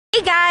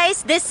Hey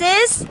guys, this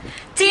is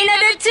Tina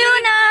the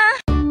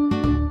Tuna!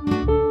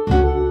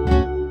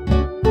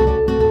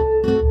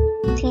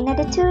 Tina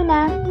the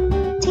Tuna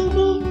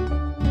TV.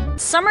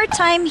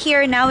 Summertime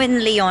here now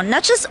in Lyon.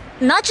 Not just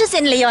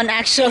in Lyon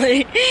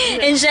actually.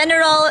 In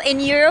general in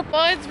Europe.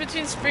 Well, it's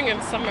between spring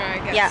and summer, I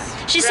guess. Yeah.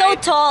 She's so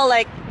tall,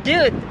 like,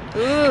 dude.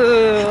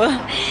 Ooh.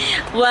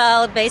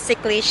 Well,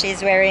 basically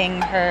she's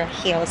wearing her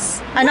heels.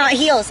 Not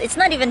heels. It's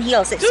not even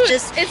heels. It's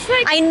just it's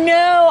like I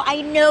know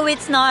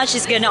it's not.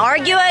 She's gonna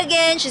argue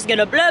again. She's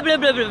gonna blah blah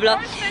blah blah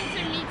blah.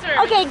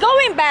 Okay,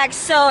 going back.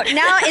 So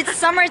now it's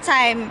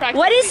summertime.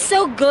 What is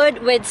so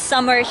good with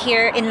summer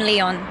here in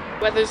Lyon?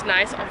 Weather's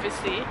nice,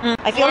 obviously.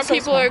 I feel More so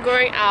people small. are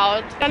going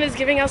out. Sun is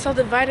giving us all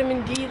the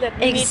vitamin D that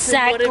we need to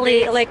Exactly,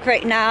 motivate. like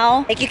right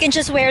now. Like you can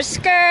just wear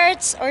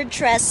skirts or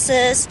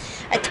dresses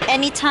at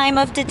any time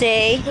of the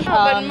day.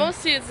 But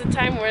mostly it's the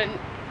time when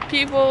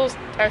people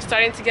are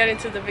starting to get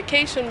into the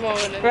vacation mode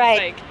and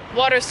Right. like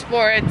water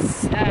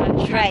sports,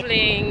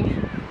 traveling.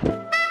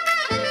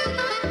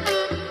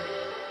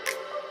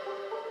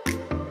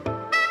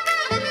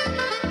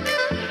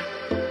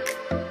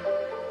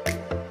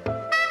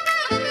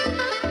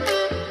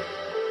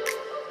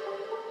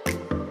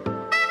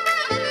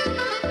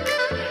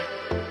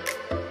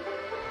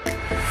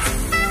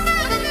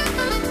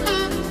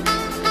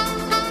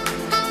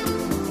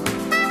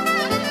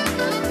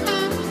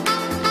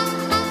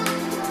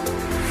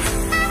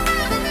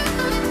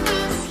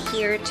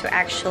 To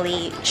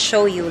actually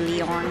show you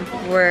Lyon.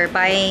 We're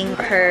buying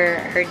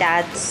her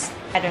dad's,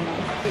 I don't know.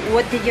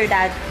 What did your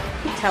dad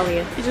tell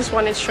you? He just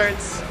wanted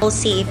shirts. We'll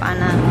see if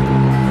Anna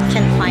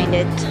can find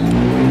it.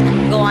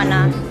 Go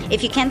Anna.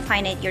 If you can't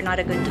find it, you're not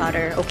a good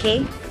daughter,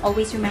 okay?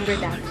 Always remember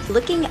that.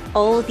 Looking at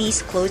all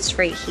these clothes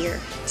right here,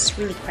 it's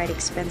really quite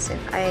expensive.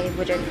 I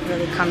wouldn't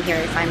really come here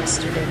if I'm a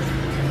student.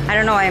 I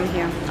don't know why I'm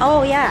here.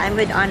 Oh yeah, I'm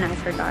with Anna, I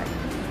forgot.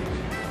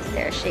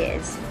 There she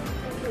is.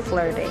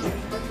 Flirting.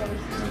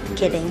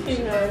 Kidding.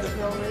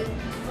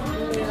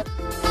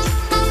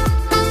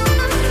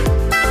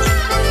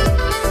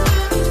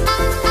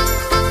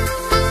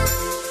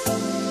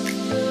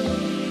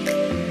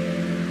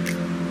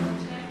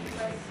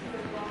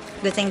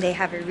 Good thing they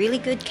have a really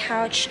good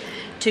couch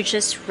to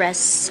just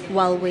rest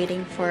while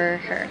waiting for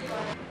her.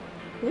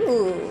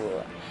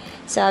 Ooh.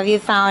 So have you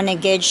found a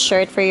good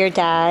shirt for your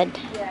dad?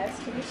 Yes,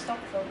 can you stop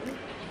filming?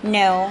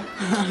 No.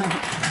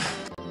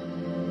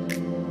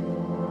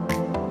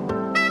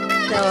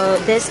 So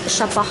this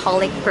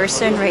shopaholic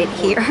person right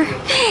here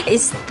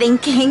is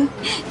thinking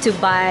to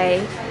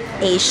buy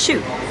a shoe.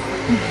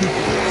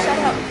 Shut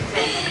up.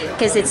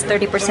 Because it's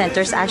 30%.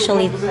 There's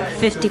actually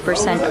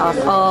 50% off.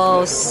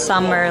 Oh,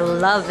 summer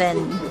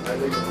lovin'.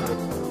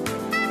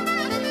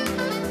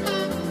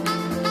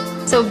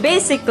 So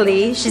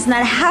basically, she's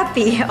not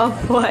happy of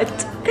what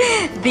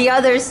the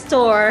other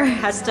store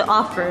has to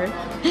offer.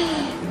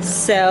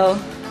 So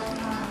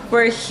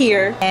we're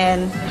here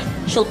and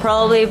she'll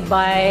probably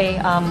buy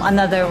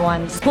another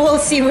one. We'll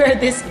see where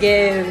this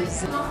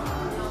goes.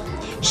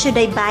 Should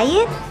I buy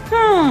it?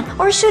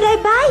 Or should I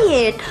buy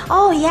it?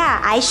 Oh yeah,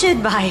 I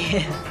should buy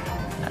it.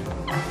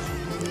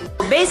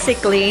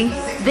 Basically,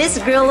 this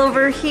girl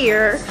over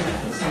here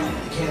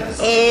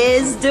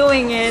is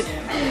doing it.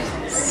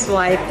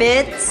 Swipe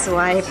it,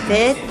 swipe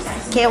it.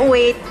 Can't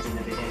wait.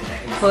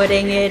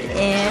 Putting it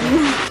in.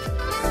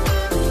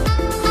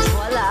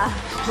 Voila.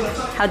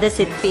 How does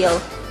it feel?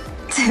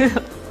 You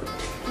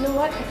know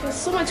what? I feel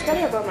so much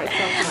better about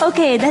myself.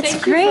 Okay, that's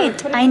Thank you great. for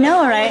putting I know,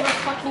 me on right?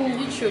 Fucking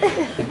YouTube.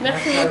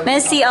 Merci.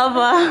 Merci,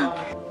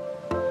 Ava.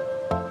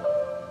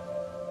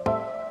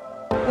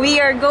 We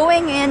are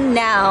going in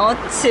now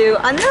to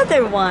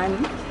another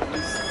one.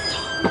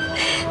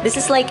 This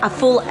is like a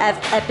full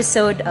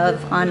episode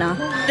of Anna.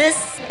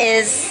 This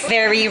is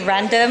very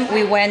random.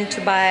 We went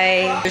to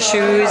buy her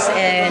shoes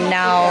and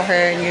now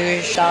her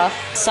new stuff.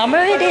 Summer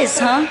it is,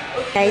 huh?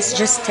 Guys,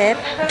 just tip.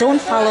 Don't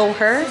follow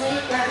her.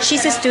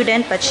 She's a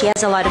student, but she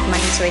has a lot of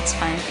money, so it's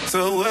fine.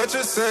 So what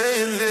you're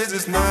saying is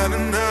it's not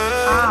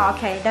enough. Ah,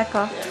 okay,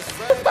 d'accord.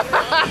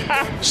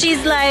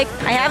 She's like,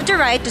 I have the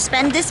right to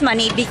spend this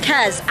money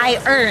because I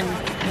earned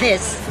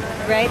this,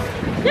 right?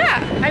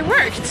 Yeah, I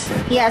worked.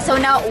 Yeah, so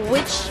now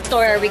which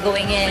store are we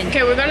going in?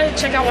 Okay, we're gonna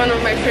check out one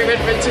of my favorite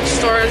vintage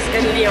stores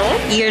in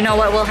Lyon. You know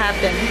what will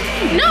happen.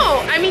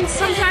 No, I mean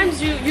sometimes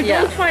you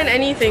Yeah. don't find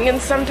anything and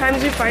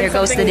sometimes you find There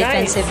goes something the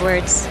nice. defensive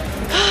words.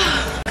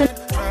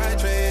 Try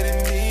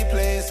trading me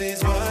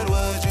places, what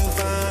would you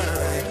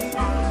find?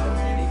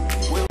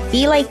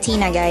 Be like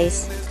Tina,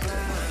 guys.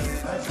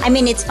 I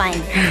mean, it's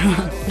fine.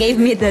 Gave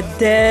me the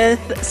death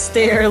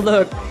stare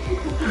look.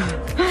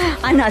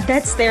 Anna,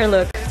 death stare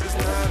look.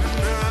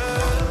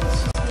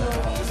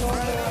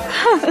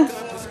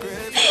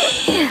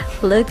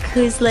 Look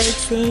who's like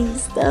saying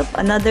stuff.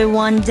 Another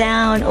one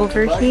down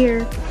over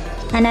here.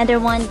 Another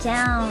one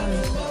down.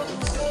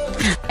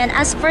 And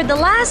as for the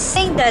last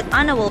thing that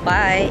Anna will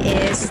buy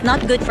is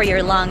not good for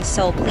your lungs,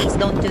 so please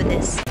don't do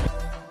this.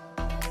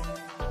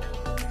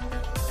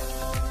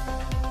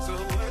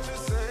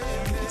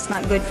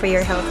 not good for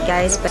your health,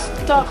 guys, but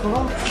Stop.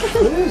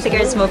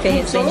 cigarette smoking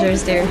is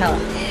dangerous to your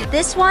health.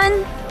 This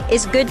one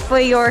is good for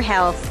your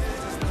health.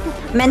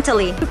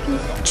 Mentally.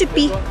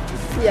 Chupi.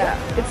 Yeah,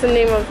 it's the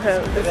name of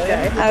him, this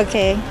guy.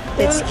 Okay,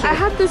 that's cute.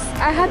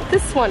 I had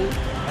this one.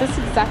 This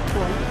exact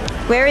one.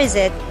 Where is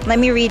it? Let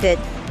me read it.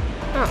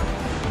 Oh.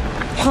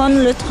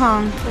 Prendre le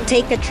train.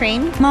 Take a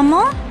train.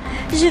 Maman,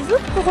 je veux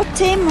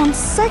porter mon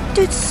sac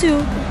de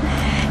dessous.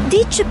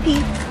 Dis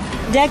Chupi.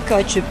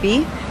 D'accord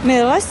Chupi,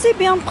 mais restez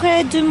bien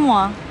près de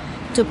moi.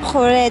 Tu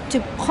pourrais te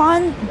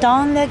prendre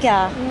dans le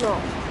gare. No.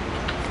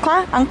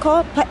 Quoi?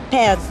 Encore?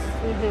 Perdre.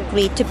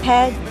 Oui, tu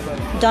perds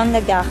dans le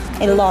gare.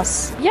 Et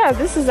loss. Yeah,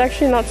 this is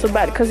actually not so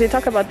bad because they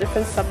talk about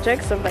different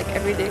subjects of like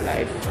everyday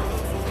life.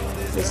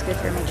 This is good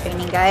for my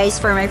training, guys.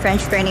 For my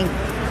French training.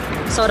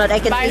 So that I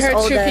can Buy use her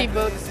all Chupi the...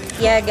 books.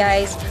 Yeah,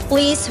 guys,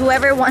 please,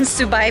 whoever wants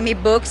to buy me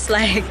books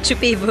like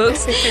Chupi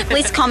books,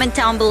 please comment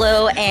down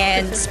below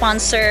and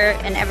sponsor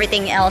and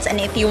everything else. And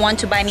if you want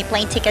to buy me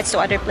plane tickets to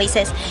other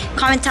places,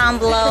 comment down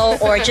below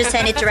or just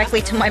send it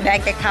directly to my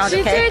bank account,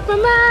 She okay? take my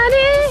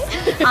money.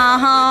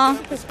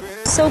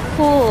 So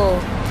cool.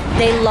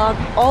 They log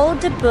all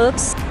the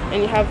books.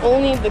 And you have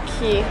only the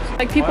key.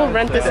 Like people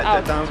rent this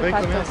out to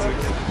practice.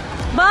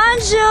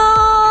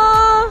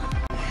 Bonjour!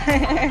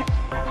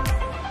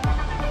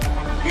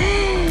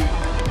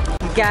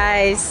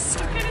 Guys,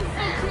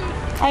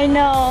 I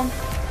know.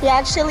 He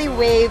actually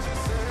waved.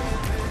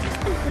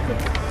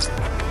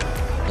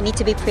 You need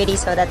to be pretty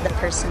so that the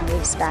person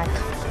waves back.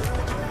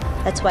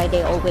 That's why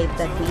they all waved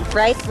at me,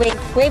 right?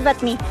 Wave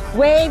at me.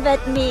 Wave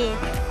at me.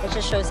 It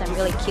just shows I'm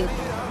really cute.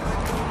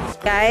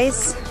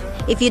 Guys,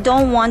 if you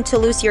don't want to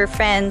lose your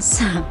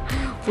friends,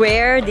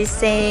 wear the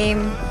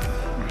same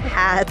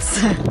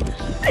hats.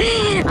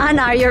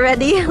 Anna, are you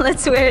ready?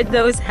 Let's wear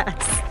those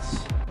hats.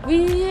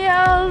 We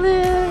all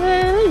live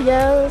in a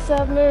yellow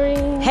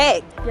submarine.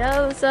 Hey!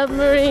 Yellow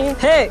submarine.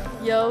 Hey!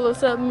 Yellow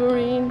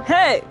submarine.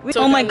 Hey!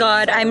 So Oh my yellow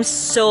god, I'm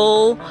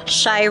so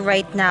shy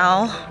right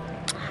now.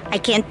 I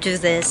can't do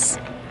this.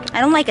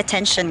 I don't like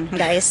attention,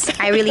 guys.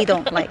 I really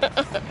don't like.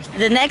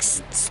 The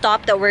next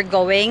stop that we're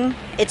going,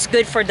 it's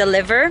good for the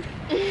liver.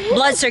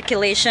 Blood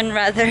circulation,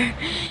 rather.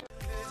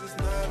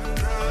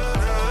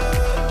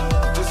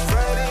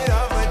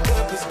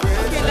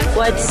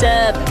 What's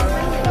up?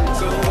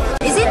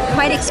 Is it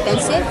quite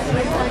expensive?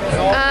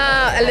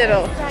 A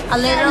little. A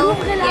little?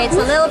 Yeah, it's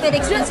a little bit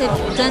expensive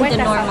than the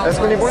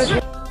normal ones.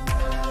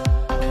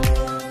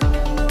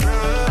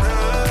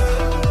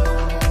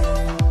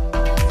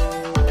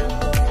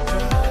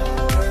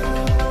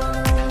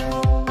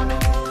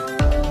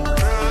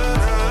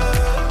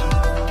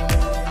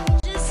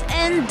 Just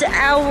end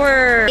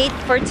our date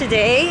for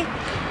today,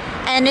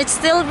 and it's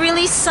still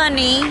really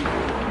sunny.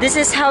 This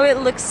is how it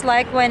looks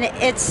like when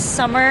it's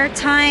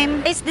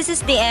summertime. Guys, this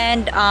is the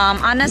end.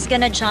 Anna's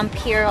gonna jump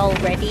here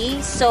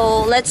already.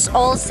 So let's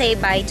all say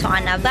bye to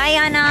Anna. Bye,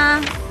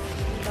 Anna.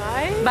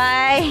 Bye.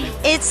 Bye.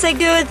 It's a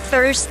good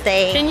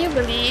Thursday. Can you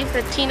believe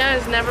that Tina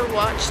has never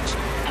watched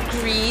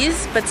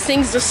Grease but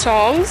sings the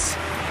songs?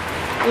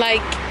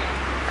 Like,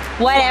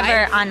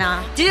 Whatever,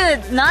 Anna.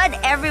 Dude, not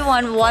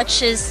everyone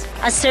watches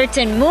a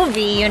certain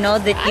movie, you know,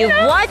 that you've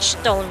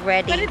watched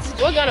already. but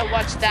we're gonna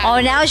watch that.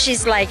 Oh, now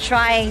she's like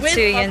trying with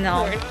to, you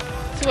know.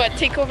 popcorn. To what,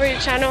 take over your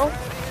channel?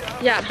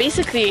 Yeah,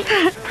 basically,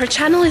 her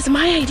channel is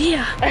my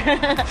idea.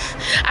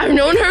 I've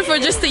known her for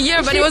just a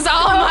year, but it was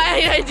all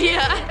my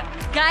idea.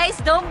 Guys,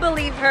 don't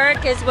believe her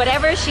because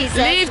whatever she says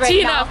Leave right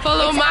Tina, now,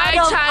 follow it's my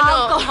out of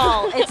channel.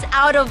 alcohol. It's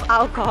out of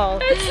alcohol.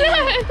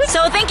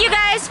 So thank you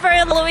guys for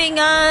following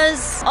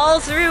us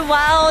all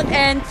throughout,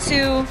 and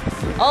to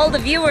all the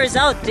viewers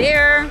out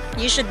there,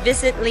 you should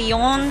visit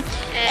Lyon,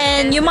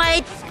 and you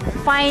might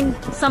find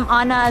some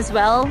Anna as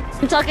well.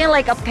 I'm talking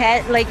like a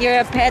pet, like you're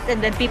a pet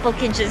and then people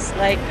can just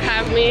like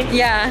Have me?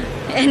 yeah,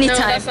 No, anytime.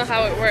 that's not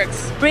how it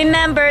works.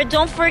 Remember,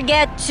 don't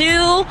forget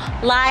to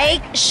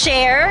like,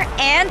 share,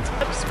 and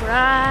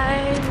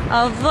Subscribe.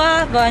 au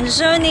revoir, bonne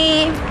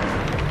journée.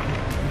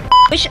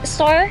 Which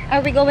store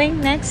are we going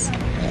next?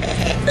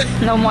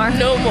 No more.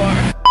 No more.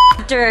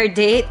 After our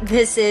date,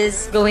 this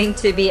is going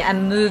to be a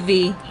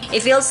movie.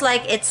 It feels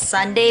like it's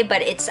Sunday,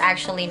 but it's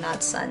actually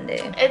not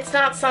Sunday. It's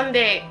not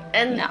Sunday,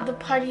 and No. the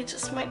party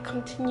just might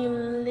continue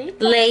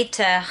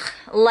later.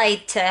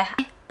 Later.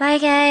 Bye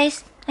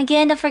guys.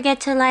 Again, don't forget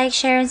to like,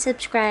 share, and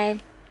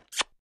subscribe.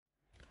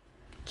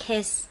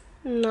 Kiss.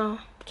 No.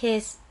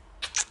 Kiss.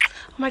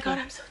 Oh my god,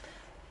 I'm so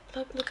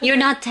tan. Look at You're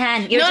me. not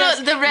tan. You're No,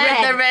 just the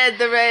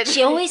red.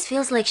 She always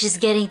feels like she's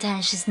getting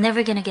tan. She's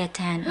never gonna get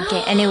tan.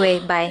 Okay, anyway,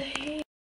 bye.